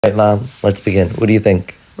Right, Mom, let's begin. What do you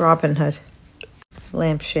think? Robin Hood.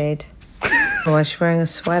 Lampshade. Oh, she's wearing a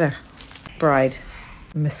sweater. Bride.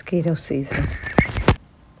 Mosquito season.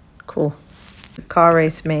 Cool. Car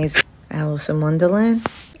race maze. Alice in Wonderland.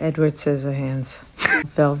 Edward Scissorhands.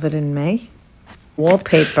 Velvet in May.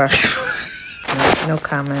 Wallpaper. No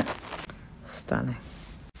comment. Stunning.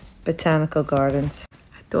 Botanical Gardens.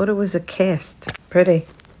 I thought it was a cast. Pretty.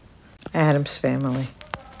 Addams Family.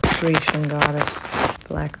 Grecian Goddess.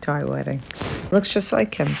 Black tie wedding. Looks just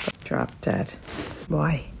like him. Drop dead.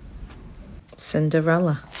 Why?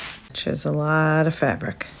 Cinderella. She has a lot of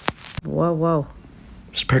fabric. Whoa, whoa.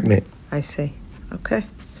 She's pregnant. I see. Okay.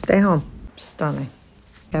 Stay home. Stunning.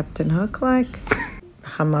 Captain Hook like?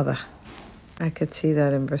 Her mother. I could see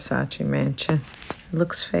that in Versace mansion. It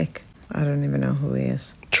looks fake. I don't even know who he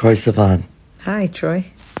is. Troye Sivan. Hi, Troy.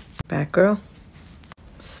 Batgirl.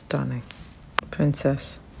 Stunning.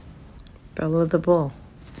 Princess. Bella the Bull.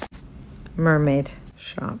 Mermaid.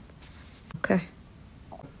 Shop. Okay.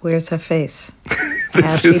 Where's her face?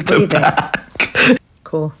 This is the back.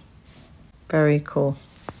 Cool. Very cool.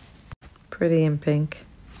 Pretty in pink.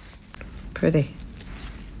 Pretty.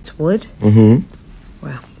 It's wood? Mm-hmm.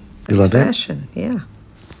 Wow. You love fashion. Yeah.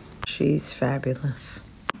 She's fabulous.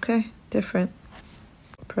 Okay. Different.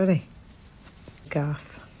 Pretty.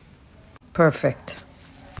 Goth. Perfect.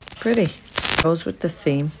 Pretty. Goes with the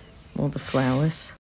theme. All the flowers.